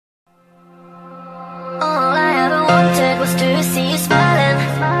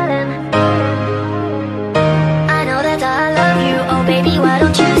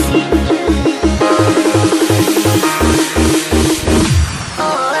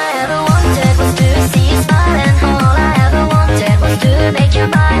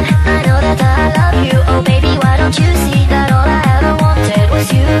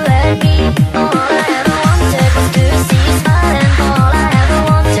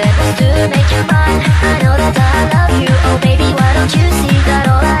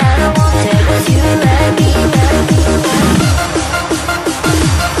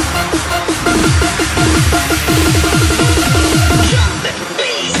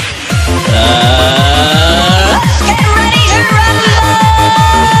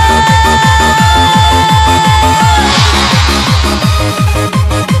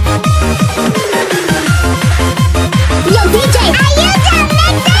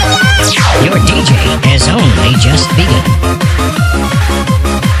just begin.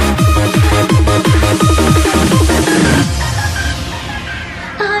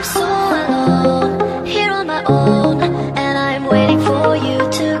 I'm so alone, here on my own, and I'm waiting for you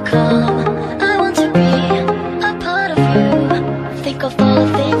to come. I want to be a part of you, think of all the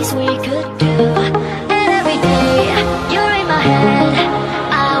things we could do. And every day, you're in my head,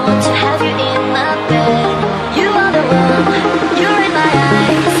 I want to have you in my bed. You are the one, you're in my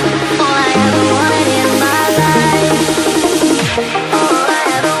eyes, all I ever wanted in my life. All I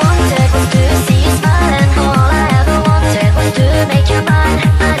ever wanted was to see you smile, and all I ever wanted was to make you mine.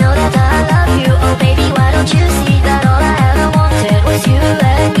 I know that I love you, oh baby, why don't you see that all I ever wanted was you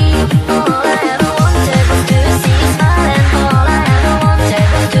and me. All I ever wanted was to see you smile, and all I ever wanted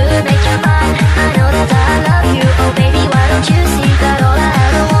was to make you mine. I know that I love you, oh baby, why don't you see that all I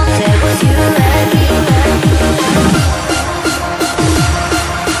ever wanted was you and me.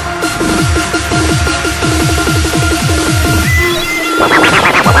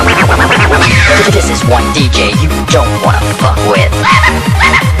 This is one DJ you don't wanna fuck with.